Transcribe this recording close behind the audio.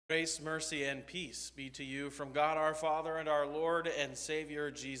Grace, mercy, and peace be to you from God our Father and our Lord and Savior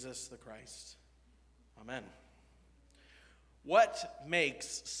Jesus the Christ. Amen. What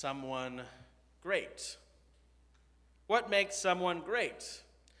makes someone great? What makes someone great?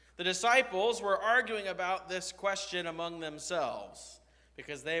 The disciples were arguing about this question among themselves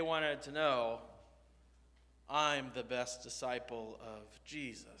because they wanted to know, I'm the best disciple of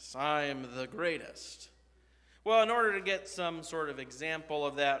Jesus. I'm the greatest. Well, in order to get some sort of example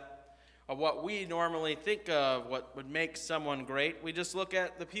of that, of what we normally think of, what would make someone great, we just look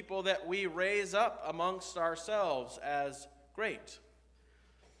at the people that we raise up amongst ourselves as great.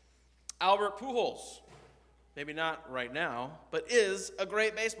 Albert Pujols, maybe not right now, but is a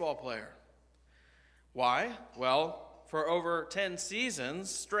great baseball player. Why? Well, for over 10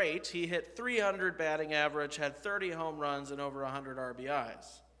 seasons straight, he hit .300 batting average, had 30 home runs, and over 100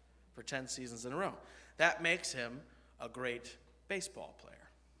 RBIs for 10 seasons in a row. That makes him a great baseball player.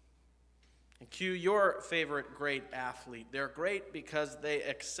 And cue your favorite great athlete. They're great because they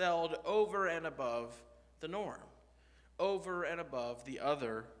excelled over and above the norm, over and above the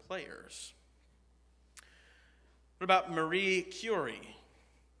other players. What about Marie Curie?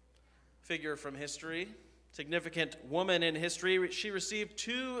 Figure from history, significant woman in history. She received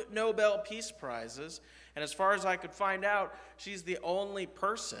 2 Nobel Peace Prizes, and as far as I could find out, she's the only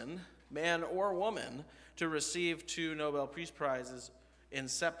person, man or woman, to receive 2 Nobel Peace Prizes in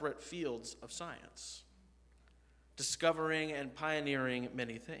separate fields of science, discovering and pioneering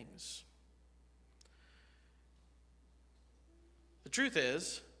many things. The truth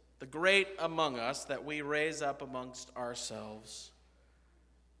is, the great among us that we raise up amongst ourselves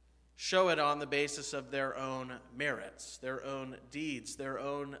show it on the basis of their own merits, their own deeds, their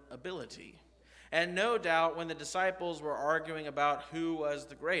own ability. And no doubt when the disciples were arguing about who was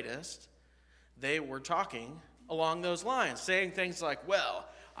the greatest, they were talking along those lines, saying things like, well,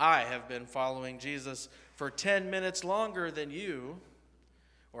 I have been following Jesus for 10 minutes longer than you,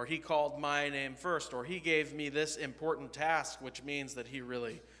 or he called my name first, or he gave me this important task, which means that he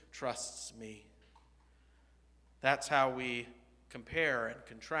really trusts me. That's how we compare and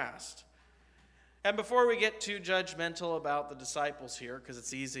contrast. And before we get too judgmental about the disciples here, because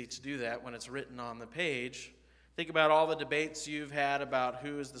it's easy to do that when it's written on the page, think about all the debates you've had about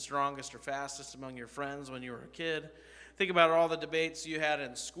who is the strongest or fastest among your friends when you were a kid. Think about all the debates you had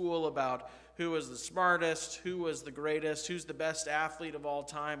in school about who was the smartest, who was the greatest, who's the best athlete of all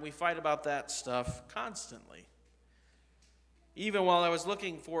time. We fight about that stuff constantly. Even while I was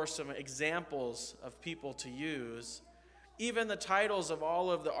looking for some examples of people to use, even the titles of all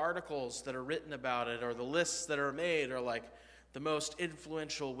of the articles that are written about it or the lists that are made are like the most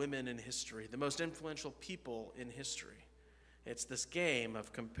influential women in history, the most influential people in history. It's this game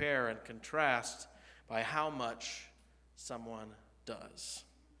of compare and contrast by how much someone does.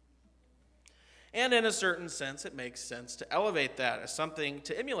 And in a certain sense, it makes sense to elevate that as something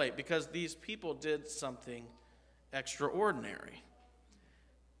to emulate because these people did something extraordinary.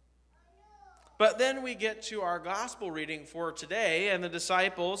 But then we get to our gospel reading for today, and the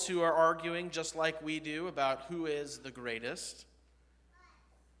disciples who are arguing just like we do about who is the greatest.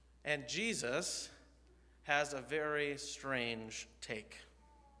 And Jesus has a very strange take.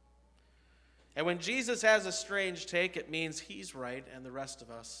 And when Jesus has a strange take, it means he's right and the rest of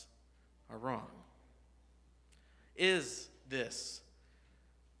us are wrong. Is this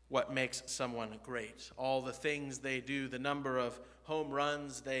what makes someone great? All the things they do, the number of home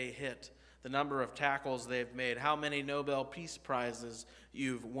runs they hit, the number of tackles they've made, how many Nobel Peace Prizes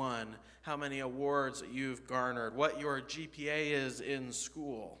you've won, how many awards you've garnered, what your GPA is in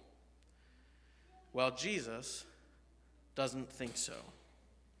school. Well, Jesus doesn't think so.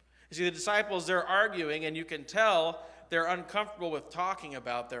 You see, the disciples, they're arguing, and you can tell they're uncomfortable with talking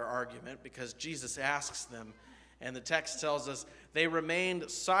about their argument because Jesus asks them, and the text tells us they remained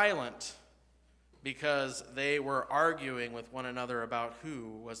silent because they were arguing with one another about who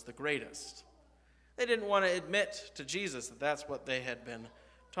was the greatest. They didn't want to admit to Jesus that that's what they had been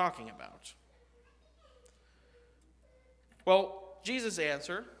talking about. Well, Jesus'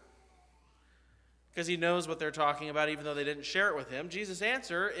 answer, because he knows what they're talking about even though they didn't share it with him, Jesus'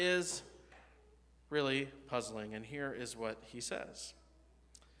 answer is really puzzling, and here is what he says.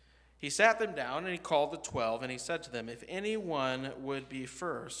 He sat them down and he called the 12, and he said to them, if anyone would be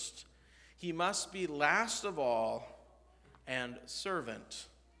first, he must be last of all and servant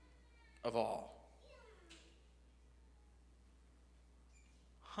of all.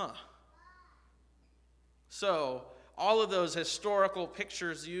 So, all of those historical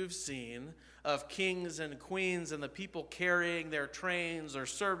pictures you've seen of kings and queens and the people carrying their trains or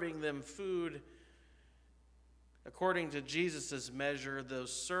serving them food, According to Jesus' measure,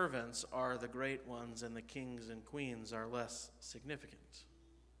 those servants are the great ones and the kings and queens are less significant.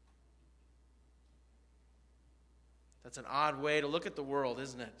 That's an odd way to look at the world,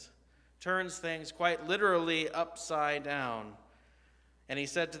 isn't it? Turns things quite literally upside down. And he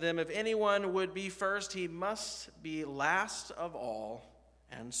said to them, if anyone would be first, he must be last of all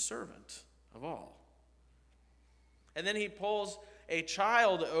and servant of all. And then he pulls a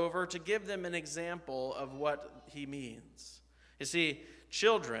child over to give them an example of what he means. You see,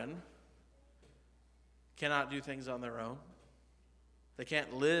 children cannot do things on their own. They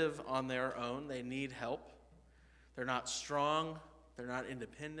can't live on their own. They need help. They're not strong. They're not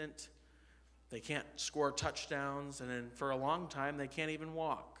independent. They can't score touchdowns. And then for a long time, they can't even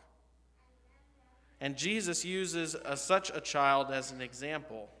walk. And Jesus uses such a child as an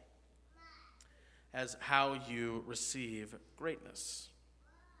example as how you receive greatness,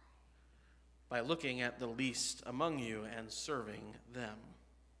 by looking at the least among you and serving them.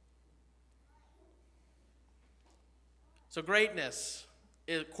 So greatness,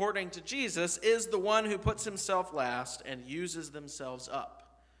 according to Jesus, is the one who puts himself last and uses themselves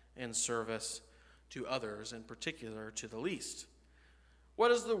up in service to others, in particular to the least. What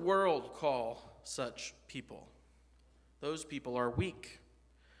does the world call such people? Those people are weak.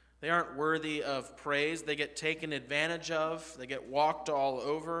 They aren't worthy of praise. They get taken advantage of. They get walked all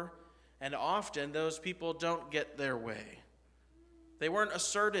over. And often those people don't get their way. They weren't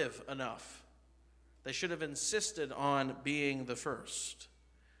assertive enough. They should have insisted on being the first.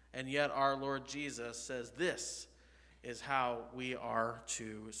 And yet our Lord Jesus says this is how we are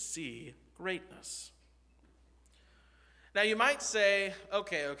to see greatness. Now you might say,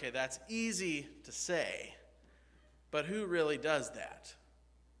 okay, that's easy to say, but who really does that?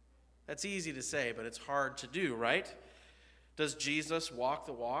 That's easy to say, but it's hard to do, right? Does Jesus walk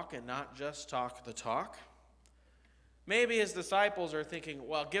the walk and not just talk the talk? Maybe his disciples are thinking,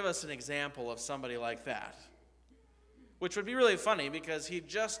 well, give us an example of somebody like that. Which would be really funny because he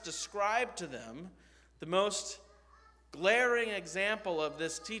just described to them the most glaring example of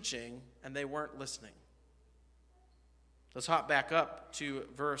this teaching, and they weren't listening. Let's hop back up to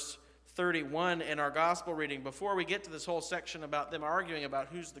verse 31 in our gospel reading. Before we get to this whole section about them arguing about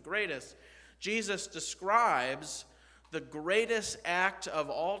who's the greatest, Jesus describes the greatest act of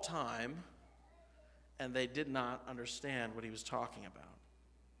all time, and they did not understand what he was talking about.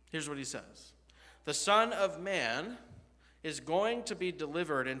 Here's what he says. The Son of Man is going to be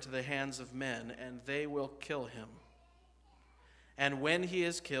delivered into the hands of men, and they will kill him. And when he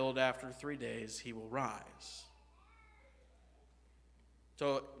is killed, after 3 days, he will rise.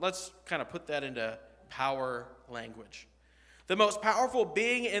 So let's kind of put that into power language. The most powerful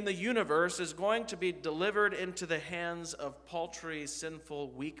being in the universe is going to be delivered into the hands of paltry, sinful,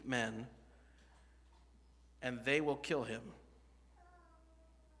 weak men, and they will kill him.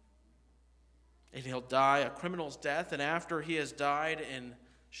 And he'll die a criminal's death, and after he has died in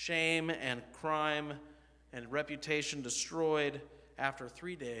shame and crime and reputation destroyed, after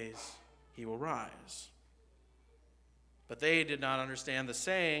 3 days he will rise. But they did not understand the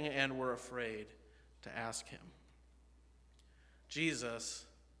saying and were afraid to ask him. Jesus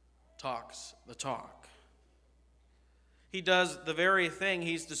talks the talk. He does the very thing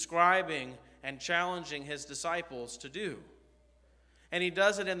he's describing and challenging his disciples to do. And he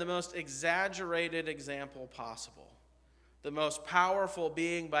does it in the most exaggerated example possible. The most powerful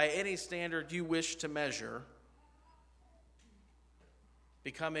being by any standard you wish to measure,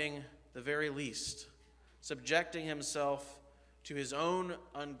 becoming the very least, subjecting himself to his own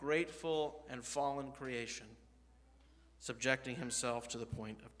ungrateful and fallen creation, subjecting himself to the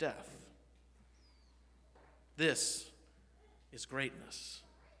point of death. This is greatness,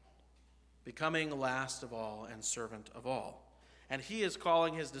 becoming last of all and servant of all. And he is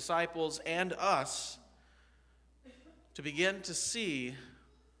calling his disciples and us to begin to see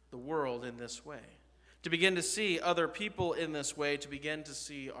the world in this way, to begin to see other people in this way, to begin to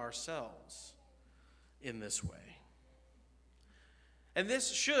see ourselves in this way. And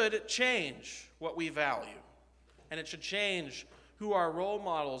this should change what we value. And it should change who our role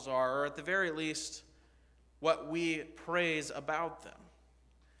models are, or at the very least, what we praise about them.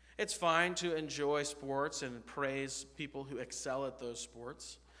 It's fine to enjoy sports and praise people who excel at those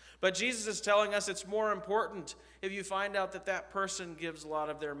sports. But Jesus is telling us it's more important if you find out that that person gives a lot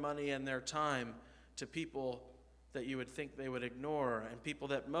of their money and their time to people that you would think they would ignore, and people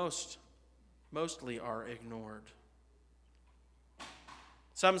that mostly are ignored.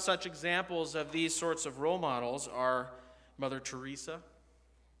 Some such examples of these sorts of role models are Mother Teresa,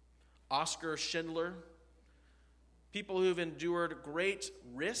 Oskar Schindler, people who've endured great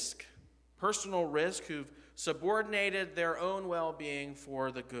risk, personal risk, who've subordinated their own well-being for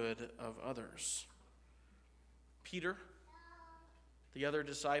the good of others. Peter, the other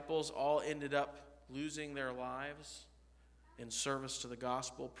disciples, all ended up losing their lives in service to the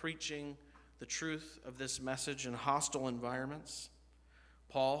gospel, preaching the truth of this message in hostile environments.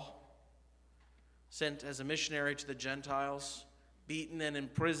 Paul, sent as a missionary to the Gentiles, beaten and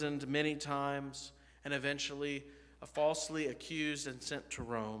imprisoned many times, and eventually falsely accused and sent to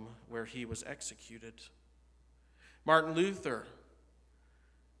Rome, where he was executed. Martin Luther,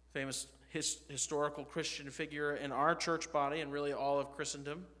 famous historical Christian figure in our church body and really all of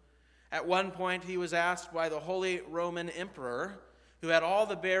Christendom. At one point, he was asked by the Holy Roman Emperor, who had all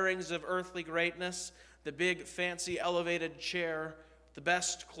the bearings of earthly greatness, the big, fancy, elevated chair, the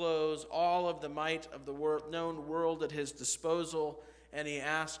best clothes, all of the might of the known world at his disposal, and he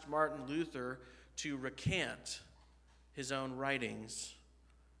asked Martin Luther to recant his own writings.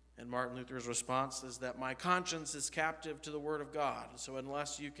 And Martin Luther's response is that my conscience is captive to the Word of God, so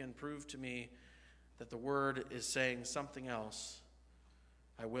unless you can prove to me that the Word is saying something else,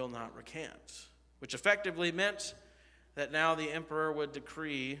 I will not recant. Which effectively meant that now the emperor would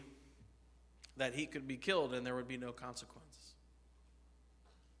decree that he could be killed and there would be no consequences.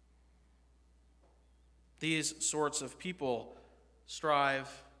 These sorts of people strive.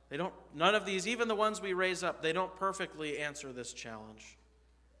 None of these, even the ones we raise up, they don't perfectly answer this challenge.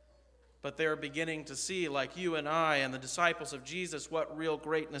 But they're beginning to see, like you and I and the disciples of Jesus, what real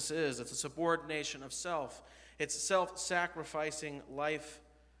greatness is. It's a subordination of self. It's self-sacrificing life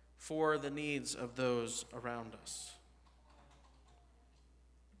for the needs of those around us.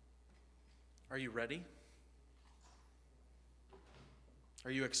 Are you ready?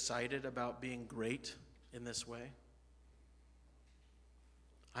 Are you excited about being great in this way?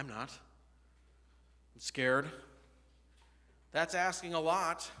 I'm not. I'm scared. That's asking a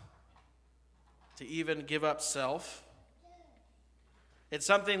lot to even give up self. It's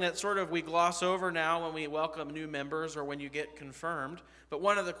something that sort of we gloss over now when we welcome new members or when you get confirmed. But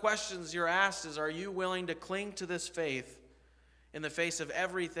one of the questions you're asked is, are you willing to cling to this faith in the face of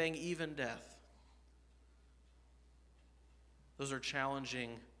everything, even death? Those are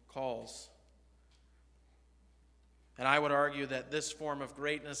challenging calls. And I would argue that this form of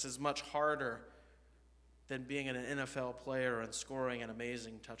greatness is much harder than being an NFL player and scoring an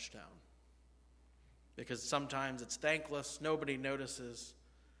amazing touchdown. Because sometimes it's thankless, nobody notices,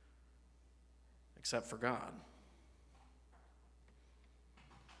 except for God.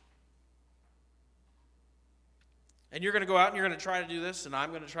 And you're going to go out and you're going to try to do this, and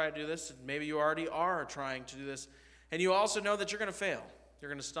I'm going to try to do this, and maybe you already are trying to do this. And you also know that you're going to fail.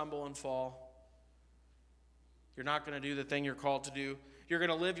 You're going to stumble and fall. You're not going to do the thing you're called to do. You're going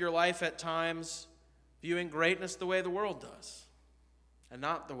to live your life at times viewing greatness the way the world does, and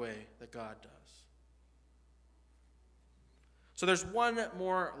not the way that God does. So there's one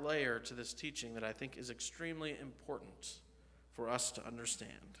more layer to this teaching that I think is extremely important for us to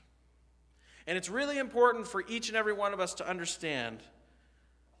understand. And it's really important for each and every one of us to understand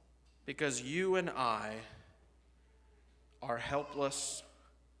because you and I are helpless,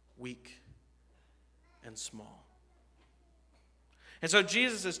 weak, and small. And so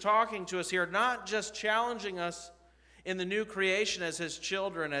Jesus is talking to us here, not just challenging us in the new creation as his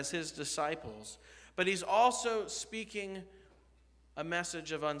children, as his disciples, but he's also speaking a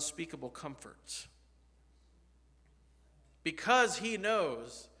message of unspeakable comfort. Because he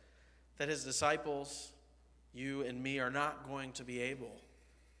knows that his disciples, you and me, are not going to be able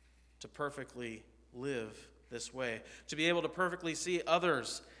to perfectly live this way, to be able to perfectly see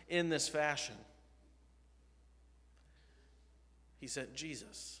others in this fashion. He sent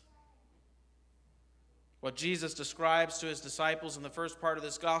Jesus. What Jesus describes to his disciples in the first part of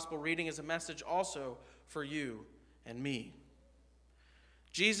this gospel reading is a message also for you and me.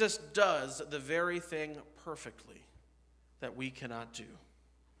 Jesus does the very thing perfectly that we cannot do.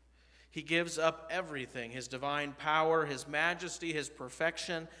 He gives up everything, his divine power, his majesty, his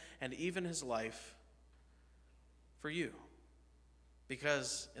perfection, and even his life for you.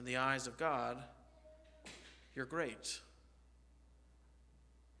 Because in the eyes of God, you're great.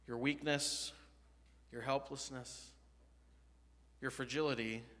 Your weakness, your helplessness, your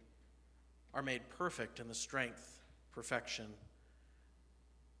fragility are made perfect in the strength, perfection,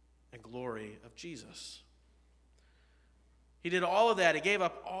 and glory of Jesus. He did all of that. He gave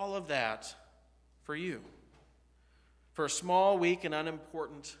up all of that for you. For a small, weak, and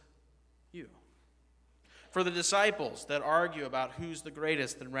unimportant you. For the disciples that argue about who's the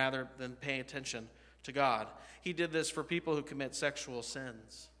greatest rather than paying attention to God. He did this for people who commit sexual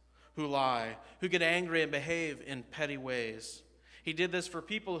sins, who lie, who get angry and behave in petty ways. He did this for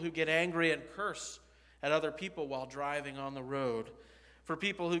people who get angry and curse at other people while driving on the road, for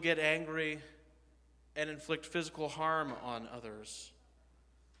people who get angry and inflict physical harm on others.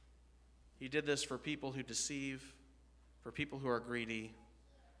 He did this for people who deceive, for people who are greedy,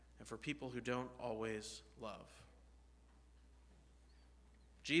 and for people who don't always love.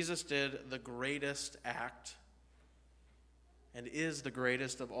 Jesus did the greatest act and is the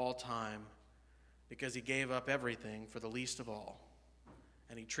greatest of all time because he gave up everything for the least of all,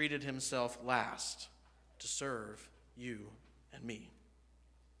 and he treated himself last to serve you and me.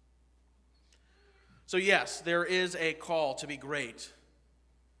 So yes, there is a call to be great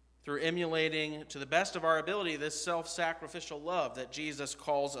through emulating to the best of our ability this self-sacrificial love that Jesus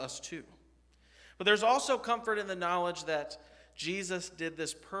calls us to. But there's also comfort in the knowledge that Jesus did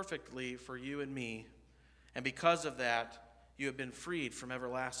this perfectly for you and me, and because of that, you have been freed from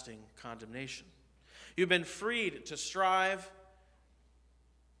everlasting condemnation. You've been freed to strive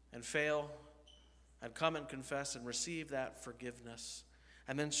and fail and come and confess and receive that forgiveness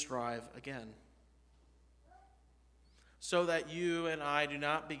and then strive again, so that you and I do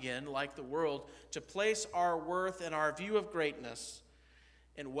not begin, like the world, to place our worth and our view of greatness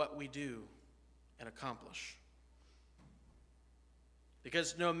in what we do and accomplish.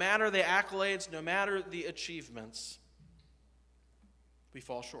 Because no matter the accolades, no matter the achievements, we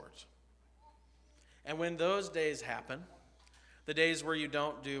fall short. And when those days happen, the days where you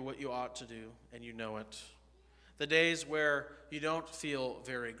don't do what you ought to do and you know it, the days where you don't feel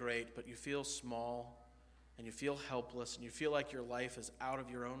very great, but you feel small, and you feel helpless, and you feel like your life is out of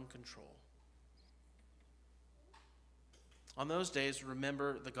your own control. On those days,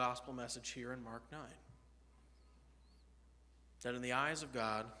 remember the gospel message here in Mark 9. That in the eyes of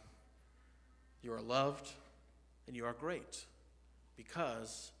God, you are loved and you are great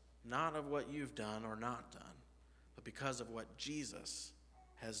because not of what you've done or not done, but because of what Jesus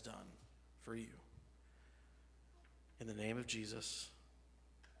has done for you. In the name of Jesus,